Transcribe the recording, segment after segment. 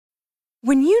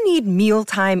When you need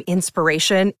mealtime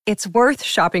inspiration, it's worth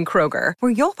shopping Kroger,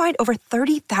 where you'll find over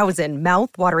 30,000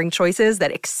 mouth-watering choices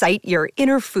that excite your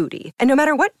inner foodie. And no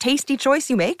matter what tasty choice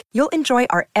you make, you'll enjoy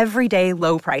our everyday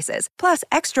low prices, plus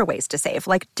extra ways to save,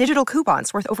 like digital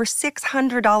coupons worth over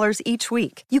 $600 each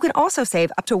week. You can also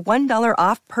save up to $1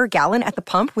 off per gallon at the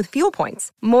pump with fuel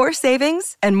points. More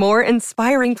savings and more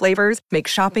inspiring flavors make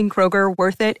shopping Kroger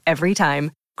worth it every time.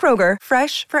 Kroger,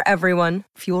 fresh for everyone.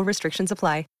 Fuel restrictions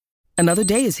apply. Another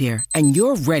day is here, and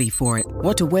you're ready for it.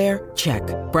 What to wear? Check.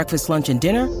 Breakfast, lunch, and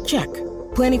dinner? Check.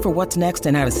 Planning for what's next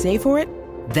and how to save for it?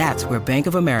 That's where Bank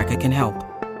of America can help.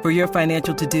 For your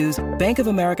financial to-dos, Bank of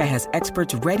America has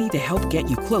experts ready to help get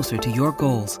you closer to your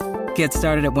goals. Get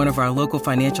started at one of our local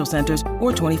financial centers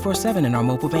or 24/7 in our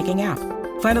mobile banking app.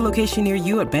 Find a location near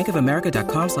you at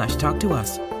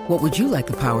bankofamerica.com/talktous. What would you like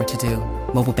the power to do?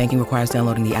 Mobile banking requires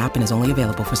downloading the app and is only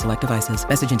available for select devices.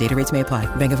 Message and data rates may apply.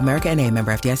 Bank of America N.A.,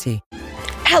 member FDIC.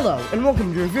 Hello, and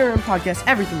welcome to your very own podcast,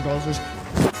 Everything Browsers.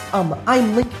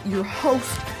 I'm Link, your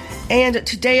host, and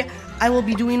today I will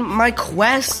be doing my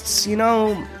quests. You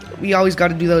know, we always got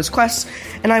to do those quests,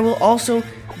 and I will also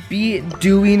be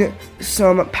doing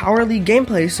some Power League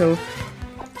gameplay, so,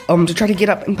 to try to get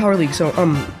up in Power League, so,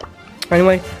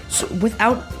 anyway, so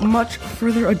without much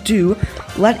further ado,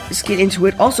 let's get into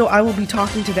it. Also, I will be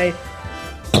talking today.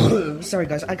 Sorry,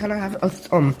 guys, I kind of have a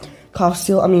cough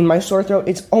still. I mean, my sore throat,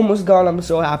 it's almost gone. I'm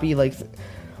so happy. Like,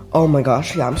 oh my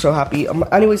gosh, yeah, I'm so happy.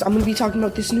 Anyways, I'm gonna be talking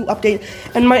about this new update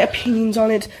and my opinions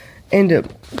on it, and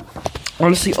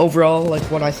honestly, overall, like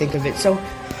what I think of it. So,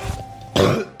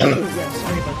 yeah,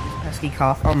 sorry about this pesky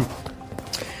cough.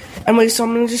 Anyway, so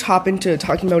I'm gonna just hop into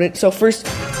talking about it. So first,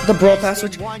 the Brawl Pass,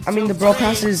 which, I mean, the Brawl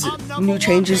Pass's new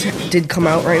changes did come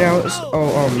out right now.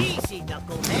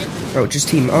 Just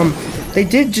team. They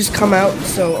did just come out,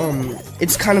 so,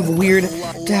 it's kind of weird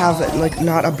to have, like,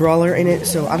 not a brawler in it,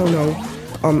 so I don't know.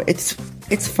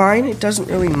 It's fine. It doesn't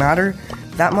really matter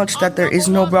that much that there is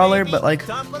no brawler, but, like,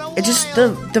 it just,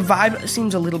 the vibe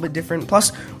seems a little bit different.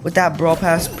 Plus, with that Brawl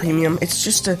Pass Premium, it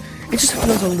just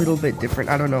feels a little bit different.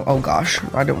 I don't know. Oh gosh,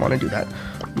 I don't want to do that.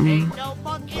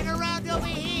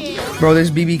 Bro,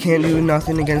 this BB can't do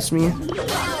nothing against me.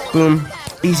 Boom.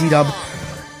 Easy dub.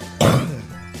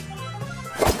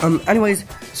 Anyways,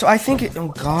 so I think oh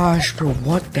gosh, bro,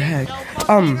 what the heck?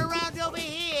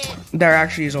 There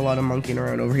actually is a lot of monkeying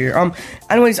around over here.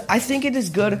 Anyways, I think it is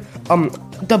good.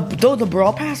 The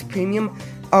Brawl Pass Premium,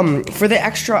 for the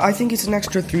extra, I think it's an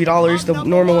extra $3. The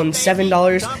normal one's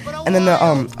 $7, and then the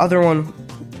other one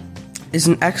is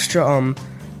an extra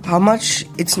how much?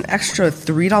 It's an extra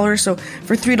 $3. So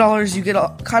for $3, you get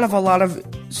kind of a lot of.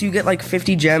 So you get like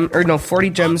 40 gems,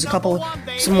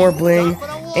 some more bling,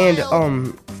 and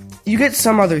you get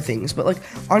some other things. But like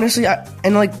honestly,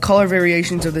 and like color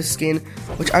variations of the skin,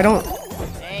 which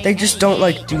they just don't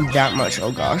like do that much.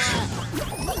 Oh gosh.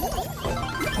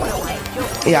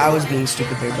 Yeah, I was being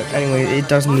stupid there, but anyway, it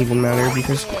doesn't even matter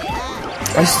because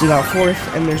I stood out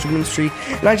 4th, and there's a win streak,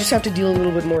 and I just have to deal a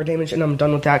little bit more damage, and I'm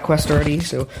done with that quest already,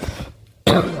 so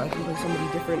I can play somebody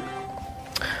different.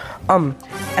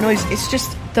 Anyways, it's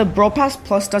just the Brawl Pass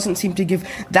Plus doesn't seem to give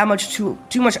that much too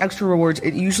much extra rewards.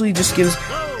 It usually just gives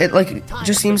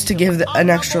just seems to give an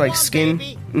extra like skin,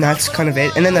 and that's kind of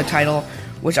it. And then the title,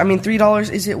 which I mean, $3,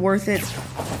 is it worth it?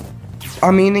 I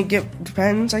mean,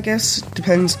 depends, I guess.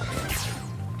 Depends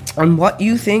on what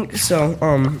you think. So,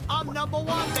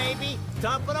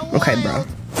 okay, bro.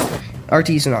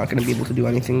 RT's not gonna be able to do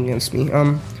anything against me.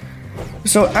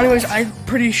 So, anyways, I'm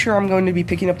pretty sure I'm going to be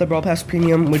picking up the Brawl Pass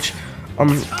Premium, which,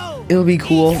 it'll be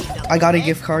cool. I got a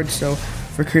gift card, so,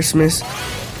 for Christmas.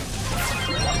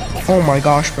 Oh my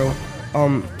gosh, bro.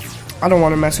 I don't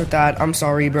want to mess with that. I'm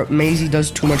sorry, but Maisie does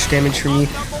too much damage for me.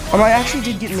 I actually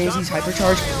did get Maisie's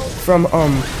Hypercharge from,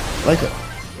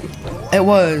 it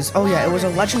was a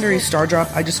legendary star drop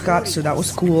I just got, so that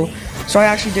was cool. So I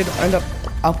actually did end up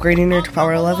upgrading her to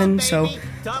power 11, so,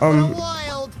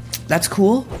 that's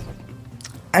cool.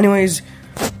 Anyways,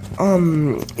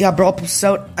 yeah, Brawl Pass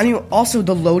out. Anyway, also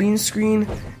the loading screen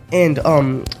and,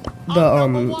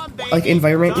 like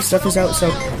environment and stuff is out,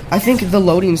 so I think the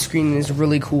loading screen is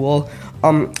really cool.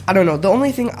 I don't know, the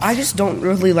only thing, I just don't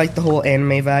really like the whole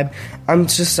anime vibe. I'm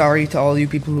just sorry to all you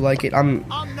people who like it. I'm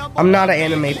not an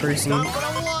anime person.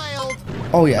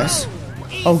 Oh yes.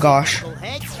 Oh gosh.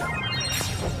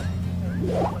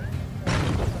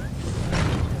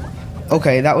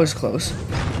 Okay, that was close.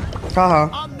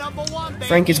 Haha.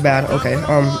 Frank is bad. Okay,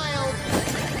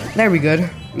 there we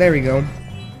go.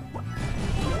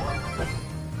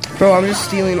 Bro, I'm just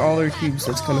stealing all their cubes.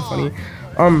 That's kind of funny.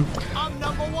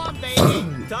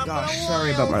 Gosh,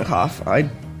 sorry about my cough. I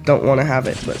don't want to have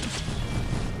it, but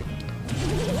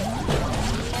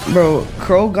Bro,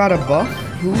 Crow got a buff?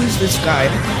 Who is this guy?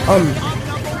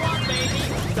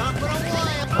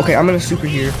 Okay, I'm gonna super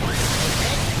here.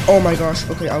 Oh my gosh,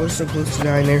 okay, I was so close to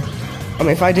dying there.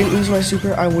 If I didn't use my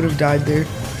super, I would have died there.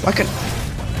 I could...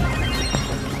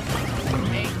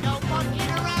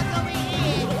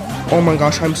 Oh my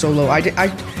gosh, I'm so low.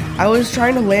 I was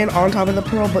trying to land on top of the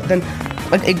pearl, but then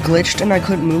like it glitched and I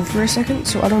couldn't move for a second,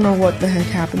 so I don't know what the heck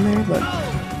happened there, but...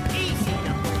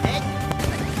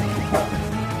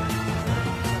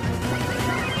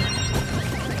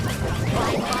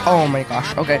 Oh my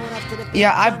gosh, okay.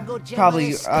 Yeah, I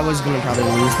was gonna probably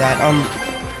lose that.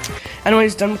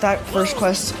 Anyways, done with that first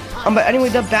quest. But anyway,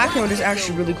 the background is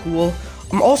actually really cool.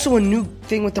 Also a new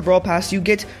thing with the Brawl Pass, you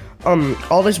get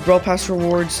all this Brawl Pass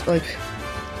rewards, like,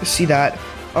 see that.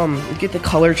 You get the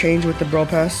color change with the Brawl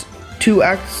Pass.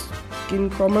 2x skin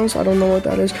chromos, I don't know what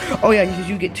that is. Oh yeah, because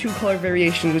you get 2 color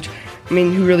variations, which, I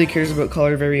mean, who really cares about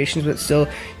color variations, but still.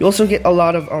 You also get a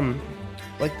lot of,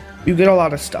 like, you get a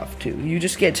lot of stuff, too. You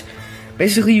just get,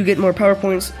 basically, you get more power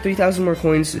points, 3,000 more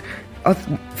coins,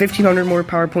 1,500 more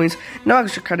power points, no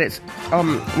extra credits,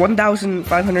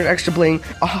 1,500 extra bling,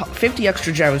 50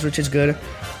 extra gems, which is good,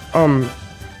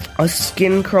 a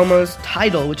skin chromos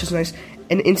title, which is nice,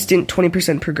 an instant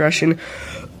 20% progression,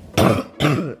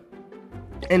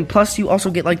 and plus you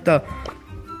also get, like, the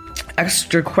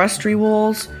extra quest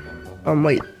rewalls.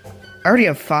 Wait, I already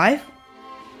have 5?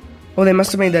 Oh, they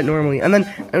must have made that normally. And then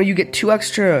you get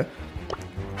 200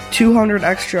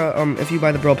 extra if you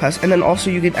buy the Brawl Pass, and then also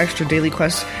you get extra daily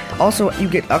quests. Also, you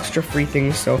get extra free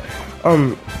things. So,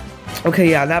 okay,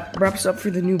 yeah, that wraps up for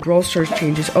the new Brawl Stars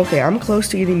changes. Okay, I'm close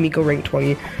to getting Miko rank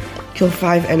 20. Kill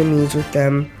 5 enemies with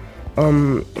them. Oh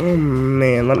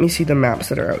man, let me see the maps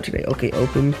that are out today. Okay,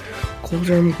 open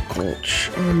Golden Gulch.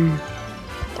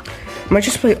 I might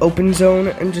just play Open Zone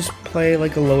and just play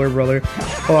like a lower brother.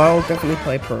 Oh, I'll definitely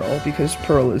play Pearl because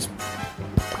Pearl is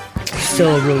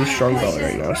still a really strong brawler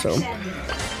right now, so.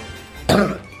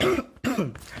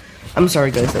 I'm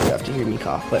sorry guys that you have to hear me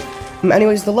cough, but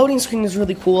anyways, the loading screen is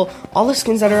really cool. All the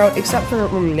skins that are out, except for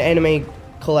the anime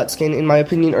Colette skin, in my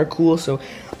opinion, are cool, so,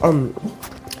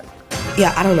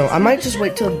 yeah, I don't know. I might just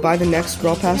wait till buy the next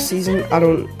Brawl Pass season. I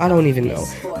don't even know.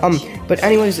 But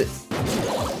anyways,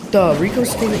 the Rico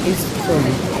skin is from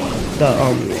the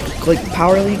like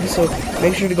Power League, so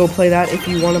make sure to go play that if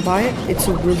you want to buy it. It's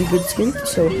a really good skin.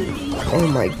 So, oh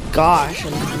my gosh,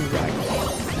 I'm getting wrecked.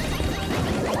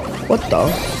 What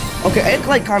the? Okay, it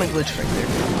like kind of glitched right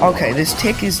there. Okay, this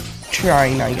Tick is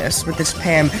trying, I guess, but this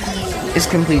Pam is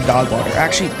complete dog water.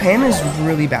 Actually, Pam is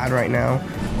really bad right now.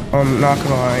 Not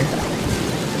gonna lie.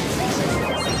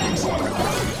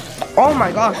 Oh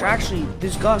my gosh, actually,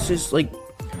 this Gus is like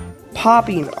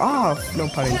popping off, no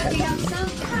pun intended.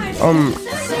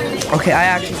 Okay, I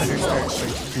actually better start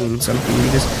doing something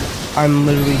because I'm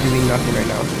literally doing nothing right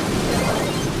now.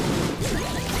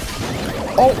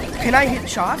 Oh, can I hit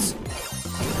shots?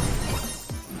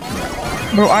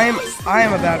 Bro, I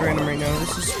am a bad random right now.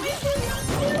 This is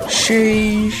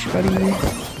sheesh, buddy.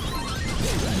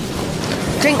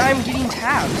 Dang, I'm getting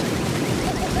tapped.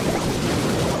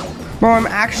 Bro, I'm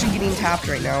actually getting tapped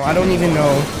right now. I don't even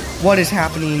know. What is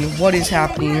happening? What is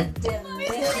happening?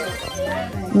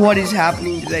 What is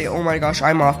happening today? Oh my gosh,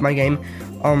 I'm off my game.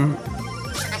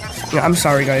 Yeah, I'm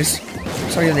sorry guys.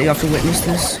 Sorry that you have to witness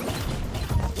this.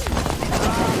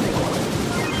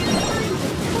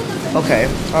 Okay,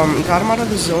 got him out of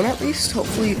the zone at least.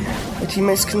 Hopefully my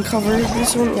teammates can cover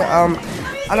this one. Yeah,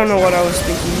 I don't know what I was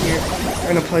thinking here.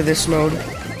 I'm gonna play this mode.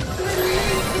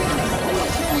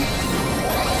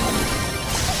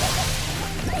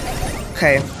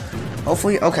 Okay.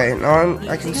 Hopefully, okay, now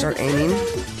I can start aiming.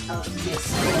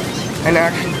 And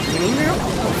actually winning now,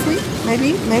 hopefully,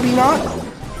 maybe not.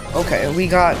 Okay, we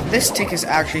got, this Tick is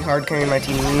actually hard carrying my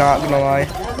team, not gonna lie.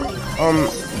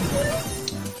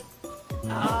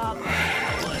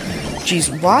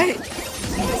 Jeez, why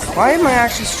am I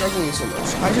actually struggling so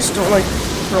much? I just don't like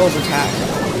Pearl's attack.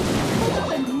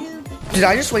 Did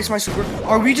I just waste my super?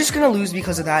 Are we just gonna lose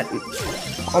because of that?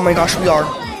 Oh my gosh, we are.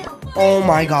 Oh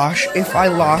my gosh, if I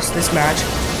lost this match.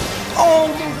 Oh.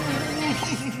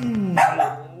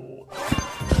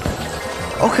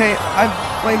 Okay, I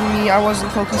blame me. I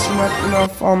wasn't focusing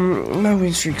enough. My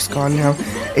win streak's gone now.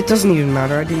 It doesn't even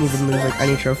matter. I didn't even lose like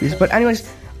any trophies. But anyways,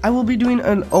 I will be doing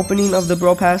an opening of the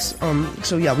Brawl Pass.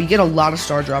 So yeah, we get a lot of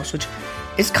star drops, which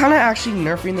is kind of actually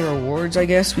nerfing the rewards, I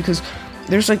guess, because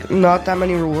there's like not that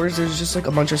many rewards. There's just like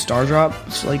a bunch of star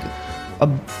drops, like a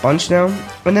bunch now.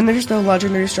 And then there's the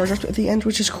legendary star drops at the end,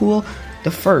 which is cool.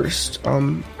 The first,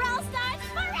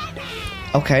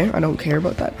 okay, I don't care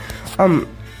about that.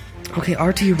 Okay,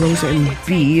 RT, Rosa, and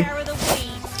B.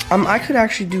 I could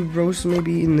actually do Rose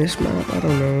maybe in this map. I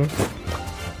don't know.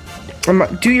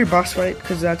 Do your boss fight,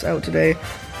 because that's out today.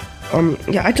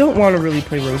 Yeah, I don't want to really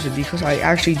play Rosa because I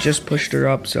actually just pushed her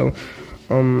up, so,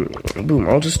 boom,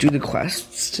 I'll just do the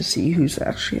quests to see who's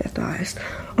actually at the highest.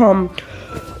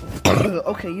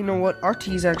 Okay, you know what, RT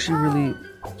is actually really,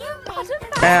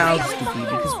 I'll just do B,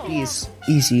 because B is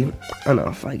easy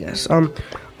enough, I guess.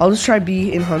 I'll just try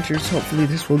B in Hunters, hopefully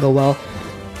this will go well.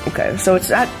 Okay, so we're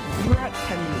at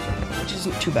 10 minutes, which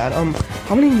isn't too bad.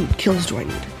 How many kills do I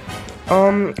need?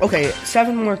 Okay,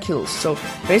 7 more kills, so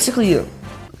basically,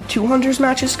 2 Hunters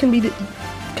matches can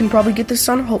probably get this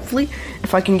done, hopefully,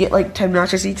 if I can get like 10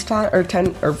 matches each time, or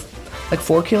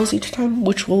 4 kills each time,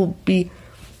 which will be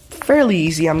fairly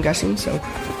easy, I'm guessing, so,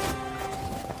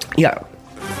 yeah,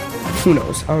 who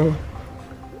knows,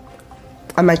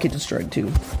 I might get destroyed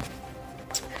too.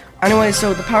 Anyway,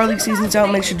 so the Power League season's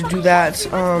out, make sure to do that.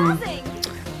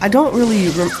 I don't really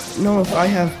know if I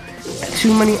have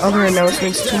too many other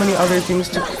announcements, too many other things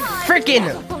to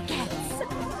freaking.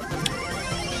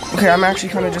 Okay, I'm actually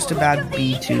kind of just a bad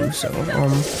B too, so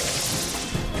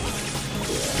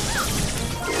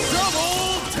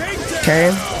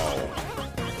okay.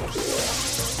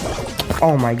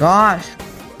 Oh my gosh.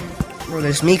 Bro,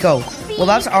 there's Nico. Well,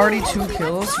 that's already 2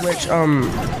 kills, which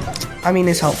I mean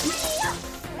is helpful.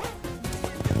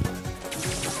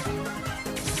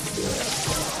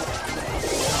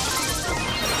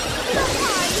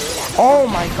 Oh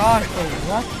my gosh, bro,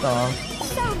 what the?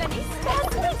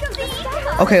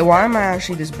 Okay, why am I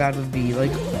actually this bad with B?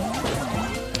 Like,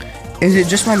 is it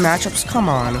just my matchups? Come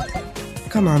on.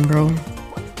 Come on, bro.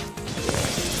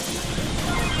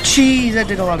 Jeez, that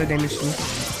did a lot of damage to me.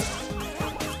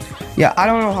 Yeah, I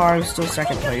don't know how I'm still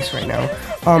 2nd place right now.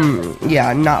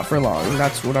 Yeah, not for long.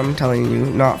 That's what I'm telling you.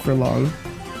 Not for long.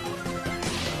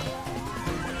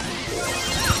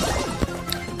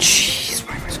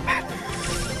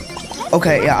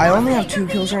 Okay, yeah, I only have 2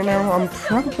 kills right now. I'm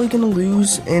probably gonna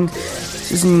lose, and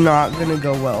this is not gonna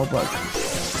go well, but...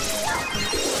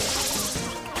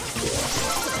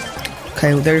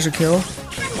 Okay, well, there's a kill.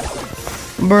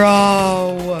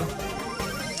 Bro!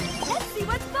 Let's see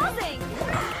what's buzzing.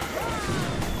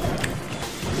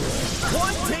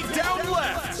 1 takedown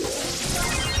left.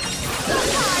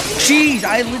 Jeez,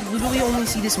 I literally only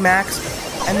see this Max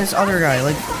and this other guy,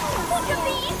 like...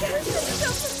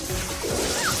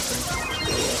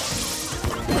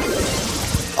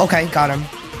 Okay, got him.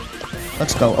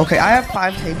 Let's go. Okay, I have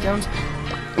 5 takedowns.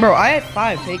 Bro, I had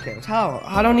 5 takedowns. How?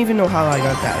 I don't even know how I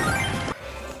got that.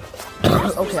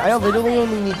 Okay, I literally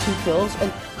only need 2 kills.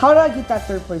 And how did I get that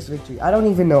 3rd place victory? I don't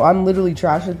even know. I'm literally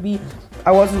trash at B.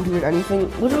 I wasn't doing anything.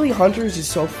 Literally, Hunters is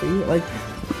so free. Like,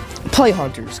 play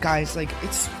Hunters, guys. Like,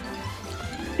 it's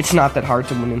not that hard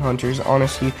to win in Hunters,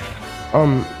 honestly.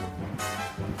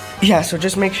 Yeah, so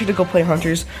just make sure to go play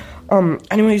Hunters.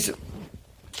 Anyways...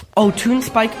 Oh, Toon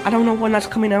Spike, I don't know when that's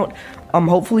coming out.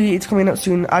 Hopefully it's coming out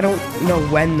soon. I don't know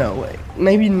when though.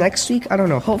 Maybe next week? I don't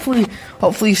know.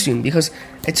 Hopefully soon, because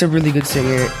it's a really good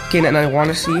singer and I want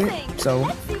to see it. So,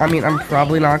 I mean, I'm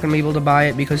probably not going to be able to buy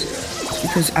it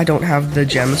because I don't have the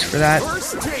gems for that.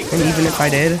 And even if I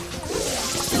did...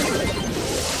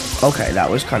 Okay, that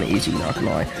was kind of easy, not gonna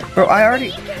lie. Bro, I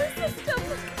already...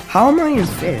 How am I in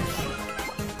 5th?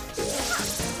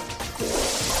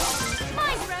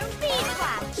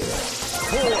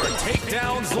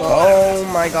 Oh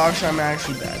my gosh, I'm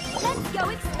actually bad.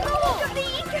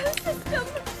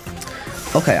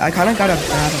 Okay, I kind of got a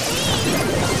bad...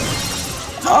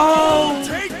 Oh!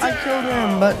 I killed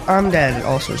him, but I'm dead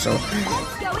also, so...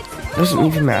 Doesn't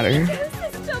even matter.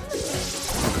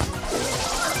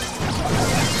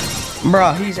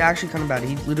 Bruh, he's actually kind of bad.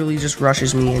 He literally just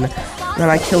rushes me in, and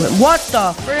I kill him. What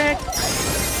the frick?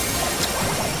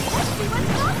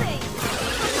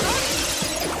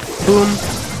 Boom.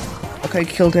 Okay,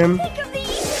 killed him.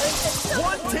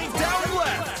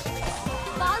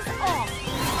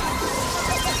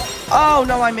 Oh,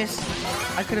 no, I missed.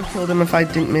 I could have killed him if I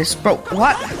didn't miss. Bro,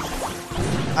 what?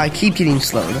 I keep getting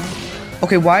slowed.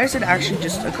 Okay, why is it actually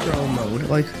just a crow mode?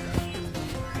 Like...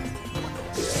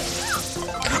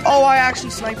 Oh, I actually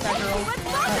sniped that girl.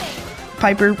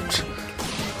 Piper.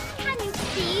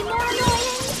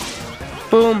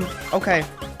 Boom. Okay,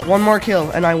 1 more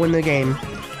kill, and I win the game.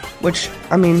 Which,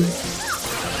 I mean...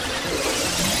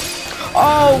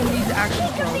 Oh, he's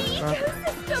actually killed.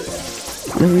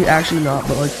 Maybe actually not,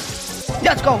 but like...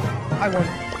 Let's go! I won.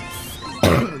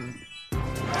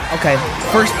 Okay,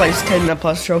 1st place,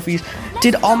 10+ trophies.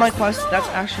 Did all my quests, that's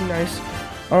actually nice.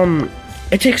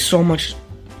 It takes so much...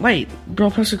 Wait,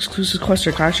 Brawl Pass exclusive quests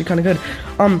are actually kind of good.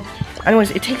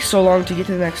 Anyways, it takes so long to get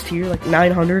to the next tier, like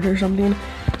 900 or something.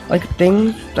 like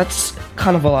things. That's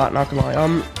kind of a lot, not gonna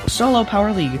lie. Solo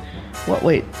Power League. What?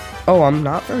 Wait. Oh, I'm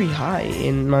not very high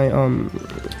in my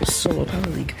solo Power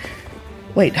League.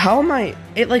 Wait, how am I?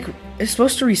 It's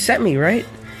supposed to reset me, right?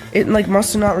 It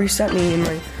must have not reset me in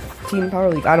my Team Power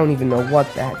League. I don't even know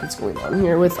what the heck is going on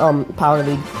here with Power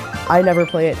League. I never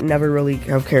play it. Never really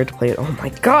have cared to play it. Oh my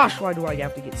gosh, why do I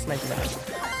have to get sniped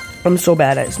at? I'm so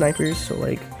bad at snipers. So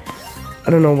I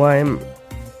don't know why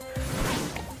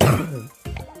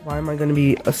why am I gonna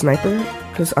be a sniper?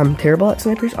 Because I'm terrible at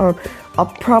snipers. I'll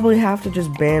probably have to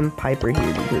just ban Piper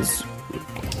here because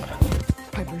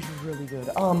Piper's really good.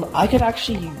 I could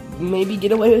actually maybe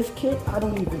get away with Kit. I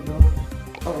don't even know.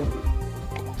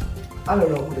 I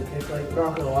don't know who to pick.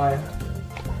 Not gonna lie.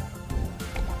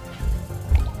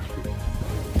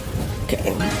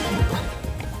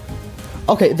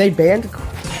 Okay, they banned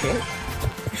Kit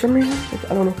for some reason.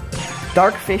 I don't know.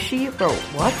 Dark Fishy, bro.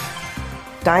 What?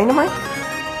 Dynamite?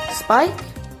 Spike?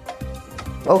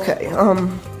 Okay,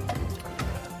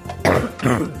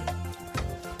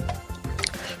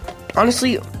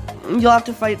 honestly, you'll have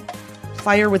to fight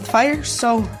fire with fire,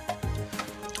 so...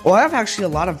 Well, I have actually a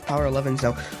lot of Power 11s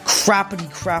now. Crappity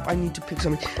crap, I need to pick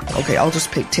something. Okay, I'll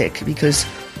just pick Tick, because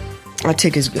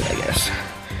Tick is good, I guess.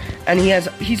 And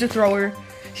he's a thrower,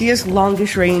 he has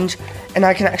longish range, and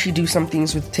I can actually do some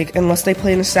things with Tick, unless they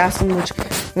play an assassin, which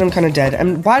then I'm kind of dead.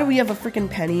 And why do we have a freaking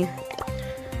Penny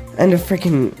and a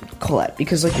freaking Colette?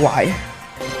 Because, why?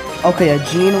 Okay, a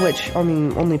Jean, which,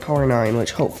 only Power 9,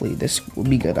 which hopefully this will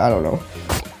be good, I don't know.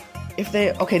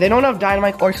 They don't have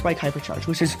Dynamite or Spike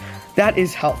Hypercharge, that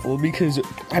is helpful, because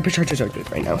Hypercharges are good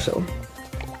right now, so.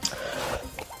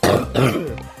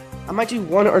 I might do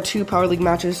 1 or 2 Power League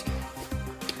matches,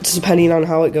 just depending on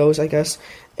how it goes, I guess,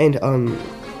 and,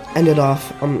 end it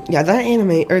off. Yeah, that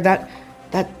anime, or that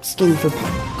skin for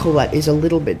Colette is a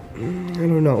little bit, I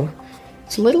don't know.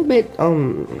 It's a little bit,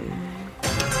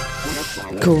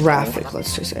 graphic,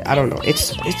 let's just say. I don't know.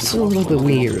 It's a little bit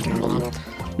weird.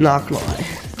 Not gonna lie.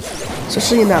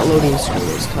 Especially in that loading screen,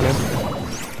 it's kind of...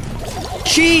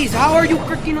 Jeez, how are you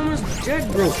freaking almost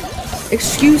dead, bro?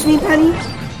 Excuse me, Penny?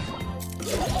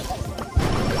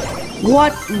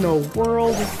 What in the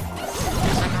world?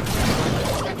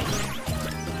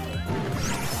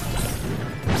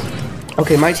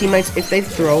 Okay, my teammates, if they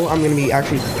throw, I'm gonna be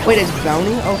actually... Wait, it's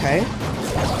Bounty? Okay.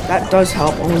 That does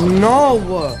help. Oh, no!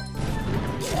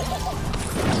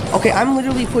 Okay, I'm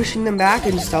literally pushing them back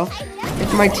and stuff.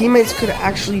 If my teammates could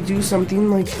actually do something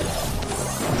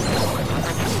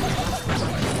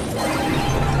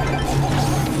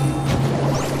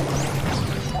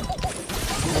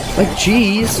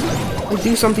jeez.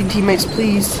 Do something, teammates,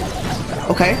 please.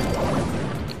 Okay.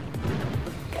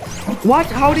 What?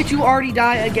 How did you already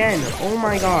die again? Oh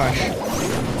my gosh.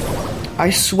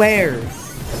 I swear.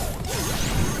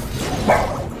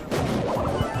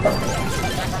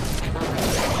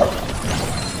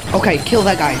 Okay, kill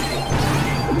that guy.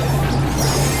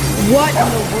 What in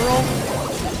the world?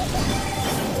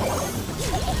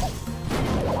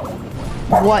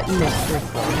 What in the frick?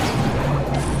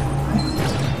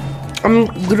 I'm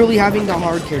literally having to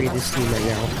hard carry this team right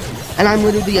now. And I'm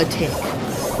literally a tank.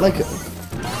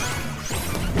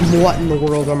 What in the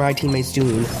world are my teammates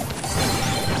doing?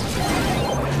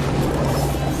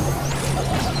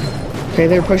 Okay,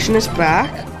 they're pushing us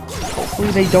back.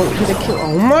 Hopefully they don't get a kill.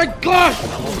 Oh my gosh!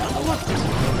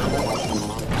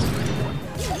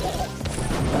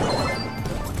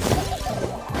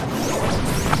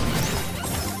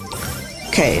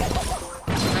 Okay.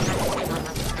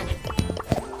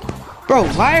 Bro,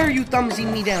 why are you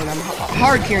thumbsing me down? I'm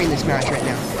hard carrying this match right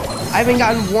now. I haven't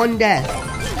gotten 1 death.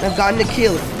 I've gotten a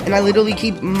kill, and I literally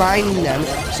keep mining them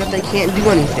so that they can't do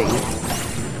anything.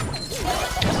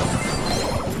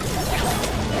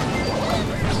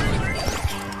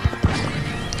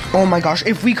 Oh my gosh,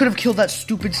 if we could have killed that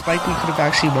stupid Spike, we could have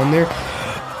actually won there.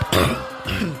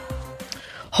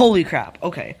 Holy crap,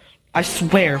 okay. I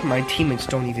swear my teammates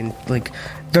don't even,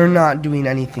 they're not doing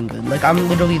anything good. I'm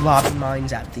literally lobbing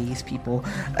mines at these people,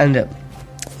 and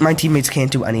my teammates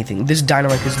can't do anything. This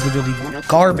Dynamite is literally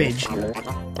garbage.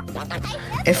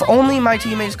 If only my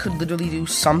teammates could literally do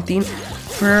something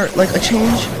for, a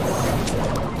change.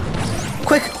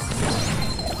 Quick!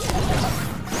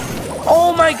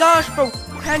 Oh my gosh, bro!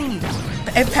 Penny!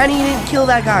 If Penny didn't kill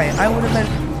that guy, I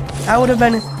would have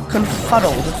been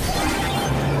confuddled.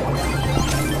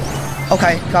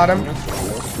 Okay, got him.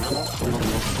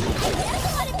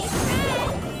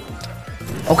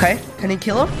 Okay, can he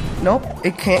kill him? Nope,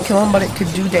 it can't kill him, but it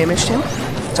could do damage to him.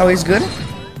 It's always good.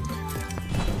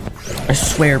 I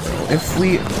swear, bro,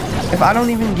 if I don't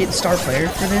even get star player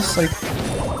for this,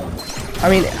 I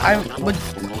mean, I would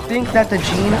think that the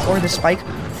Gene or the Spike,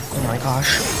 oh my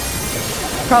gosh,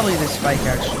 probably the Spike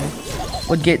actually,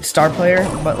 would get star player,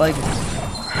 but like,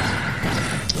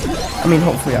 I mean,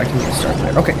 hopefully I can get star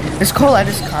player. Okay, this Colette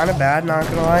is kind of bad, not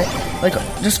gonna lie. Like,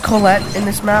 just Colette in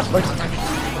this map, like,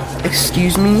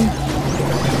 excuse me.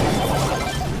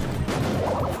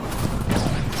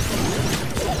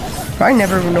 I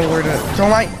never even know where to throw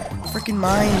my freaking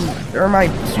mine, or my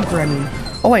super, I mean.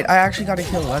 Oh wait, I actually got a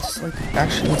kill. Let's, like,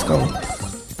 actually, let's go.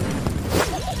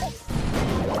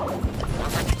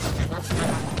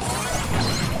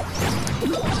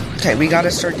 Okay, we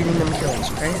gotta start getting them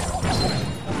kills, okay?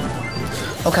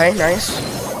 Okay, nice.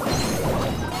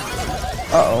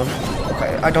 Uh-oh.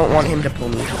 Okay, I don't want him to pull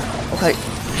me. Okay.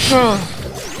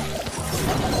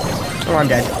 Oh, I'm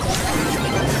dead.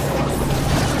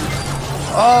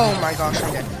 Oh my gosh,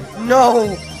 I'm dead.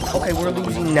 No! Okay, we're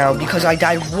losing now because I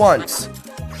died once.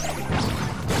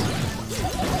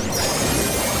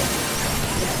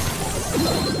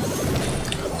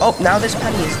 Oh, now this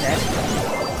Penny is dead.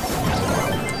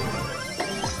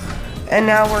 And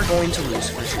now we're going to lose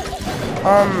for sure.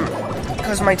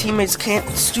 Because my teammates can't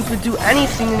stupid do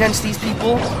anything against these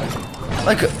people.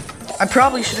 Like, I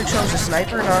probably should have chose a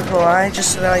sniper, not gonna lie,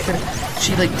 just so that I could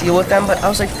actually, like, deal with them. But I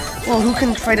was like, well, who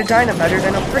can fight a Dyna better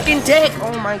than a freaking dick?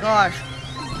 Oh my gosh.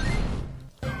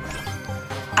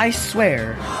 I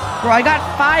swear. Bro, I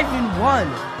got 5 in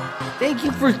 1. Thank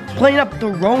you for playing up the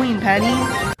rowing, Penny.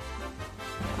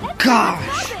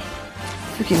 Gosh.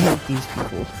 Freaking hate these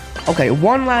people. Okay,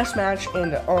 one last match,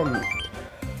 and,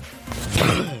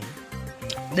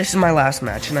 this is my last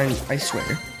match, and I swear.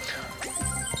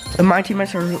 If my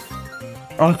teammates are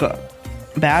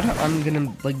bad, I'm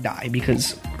gonna, like, die,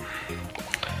 because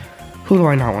who do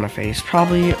I not want to face?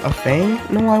 Probably a Fang?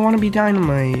 No, I want to be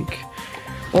Dynamite.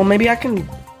 Well, maybe I can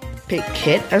pick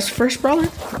Kit as first brawler,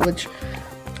 which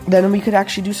then we could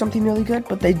actually do something really good,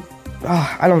 but they,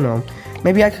 I don't know.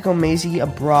 Maybe I could go Maisie, a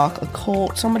Brock, a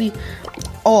Colt, somebody.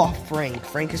 Oh, Frank.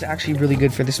 Frank is actually really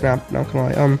good for this map, not gonna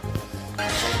lie.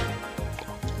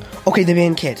 Okay, they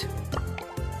banned Kit.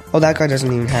 Oh, that guy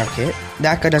doesn't even have Kit.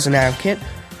 That guy doesn't have Kit.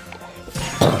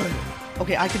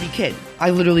 Okay, I could be Kit. I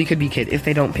literally could be Kit if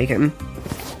they don't pick him.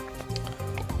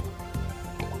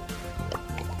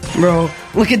 Bro,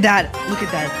 look at that. Look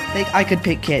at that. I could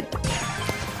pick Kit.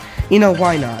 You know,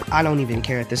 why not? I don't even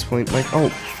care at this point. Like,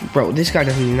 oh, bro, this guy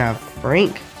doesn't even have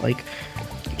Frank. Like,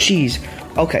 jeez.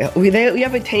 Okay, we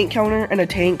have a tank counter and a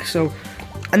tank, so...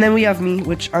 And then we have me,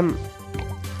 which I'm...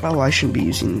 Oh, I shouldn't be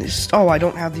using this. Oh, I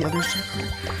don't have the other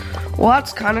stuff. Well,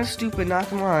 that's kind of stupid, not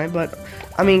gonna lie, but...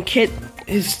 I mean, Kit,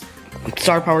 his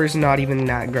star power is not even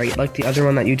that great. Like the other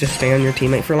one that you just stay on your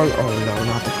teammate for long... Oh, no,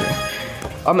 not the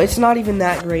crit. It's not even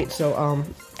that great, so,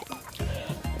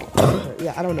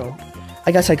 yeah, I don't know.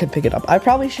 I guess I could pick it up. I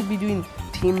probably should be doing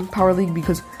Team Power League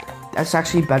because that's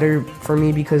actually better for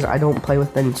me because I don't play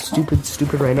with them stupid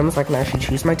randoms. I can actually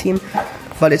choose my team.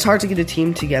 But it's hard to get a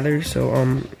team together,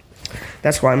 so,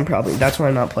 that's why I'm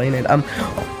not playing it.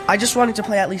 I just wanted to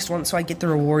play at least once so I get the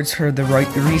rewards for the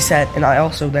reset, and I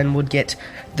also then would get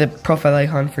the profile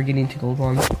icon for getting to Gold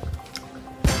 1.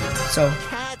 So...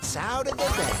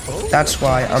 that's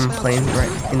why I'm playing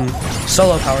right in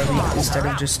solo Power League instead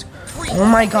of just... Oh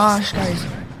my gosh, guys.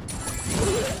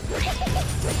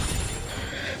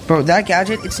 Bro, that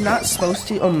gadget, it's not supposed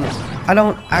to, I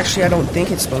don't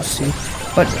think it's supposed to,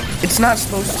 but it's not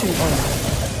supposed to,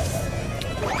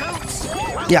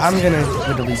 yeah, I'm gonna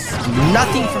literally do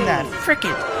nothing from that.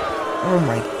 Frickin'. Oh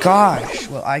my gosh.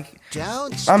 Well, I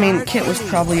mean, Kit was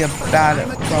probably a bad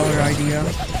brawler idea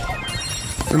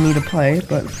for me to play,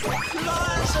 but...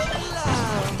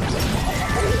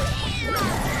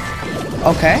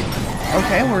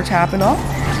 Okay, we're tapping off.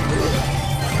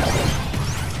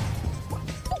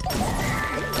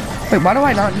 Wait, why do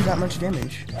I not do that much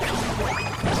damage?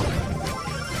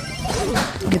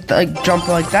 Get the, like, jump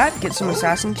like that, get some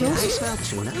assassin kills.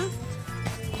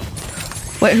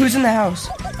 Wait, who's in the house?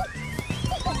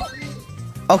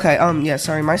 Okay, yeah,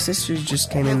 sorry, my sisters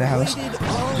just came in the house.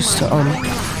 Just to,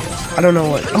 I don't know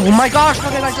what. Oh my gosh, how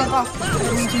did I jump off? I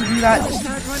didn't mean to do that.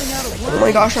 Oh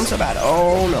my gosh, I'm so bad.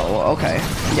 Oh no, okay.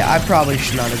 Yeah, I probably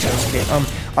should not have chosen Kit.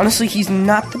 Honestly, he's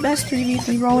not the best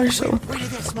 3v3 brawler, so.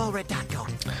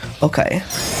 Okay.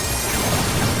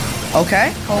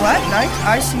 Okay, Colette, nice,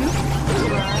 I see you.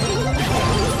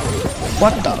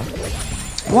 What the?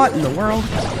 What in the world?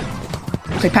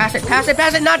 Okay, pass it,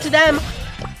 not to them!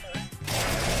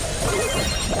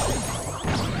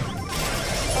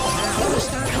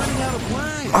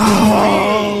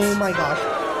 Oh my gosh.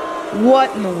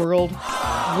 What in the world?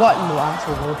 What in the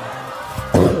actual world?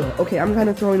 Okay, I'm kind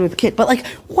of throwing with Kit, but like,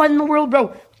 what in the world,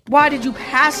 bro? Why did you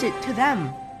pass it to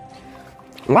them?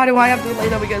 Why do I have to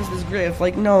lane up against this Griff?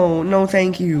 Like, no,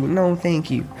 thank you. No,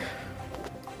 thank you.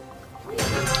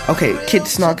 Okay,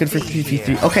 Kit's not good for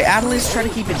 3v3. Okay, Adela's try to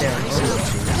keep it down.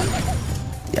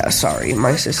 Yeah, sorry.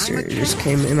 My sister just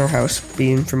came in our house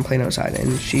being from playing outside,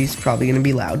 and she's probably going to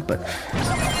be loud, but...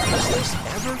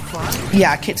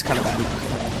 Yeah, Kit's kind of bad.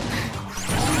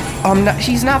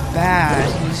 He's not bad.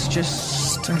 He's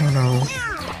just, I don't know,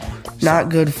 not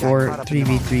good for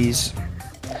 3v3s.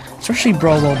 Especially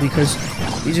Brawl Ball, because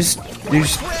there's just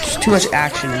too much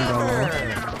action in Brawl Ball.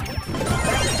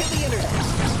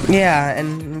 Yeah,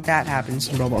 and that happens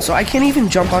in Brawl Ball. So I can't even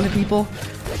jump onto people.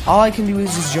 All I can do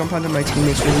is just jump onto my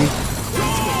teammates, really.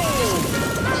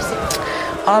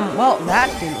 Well, that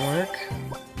didn't work.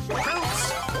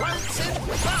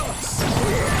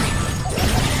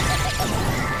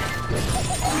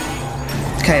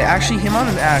 Okay, actually, him on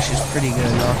an Ash is pretty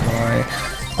good, not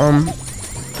gonna lie.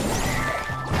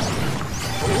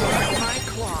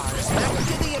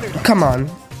 Come on.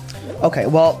 Okay,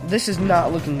 well, this is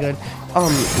not looking good.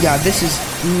 Yeah, this is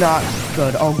not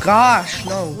good. Oh gosh,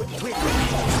 no.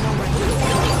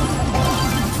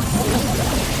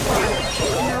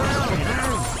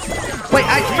 Wait,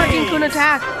 I freaking couldn't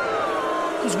attack.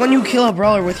 Because when you kill a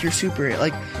brawler with your super,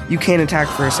 like, you can't attack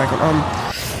for a second.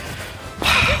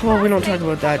 Well, we don't talk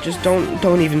about that. Just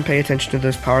don't even pay attention to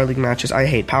those Power League matches. I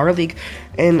hate Power League,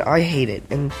 and I hate it,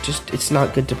 and just, it's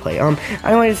not good to play.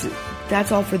 Anyways,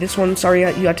 that's all for this one. Sorry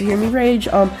you had to hear me rage.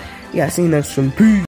 Yeah, see you next one. Peace.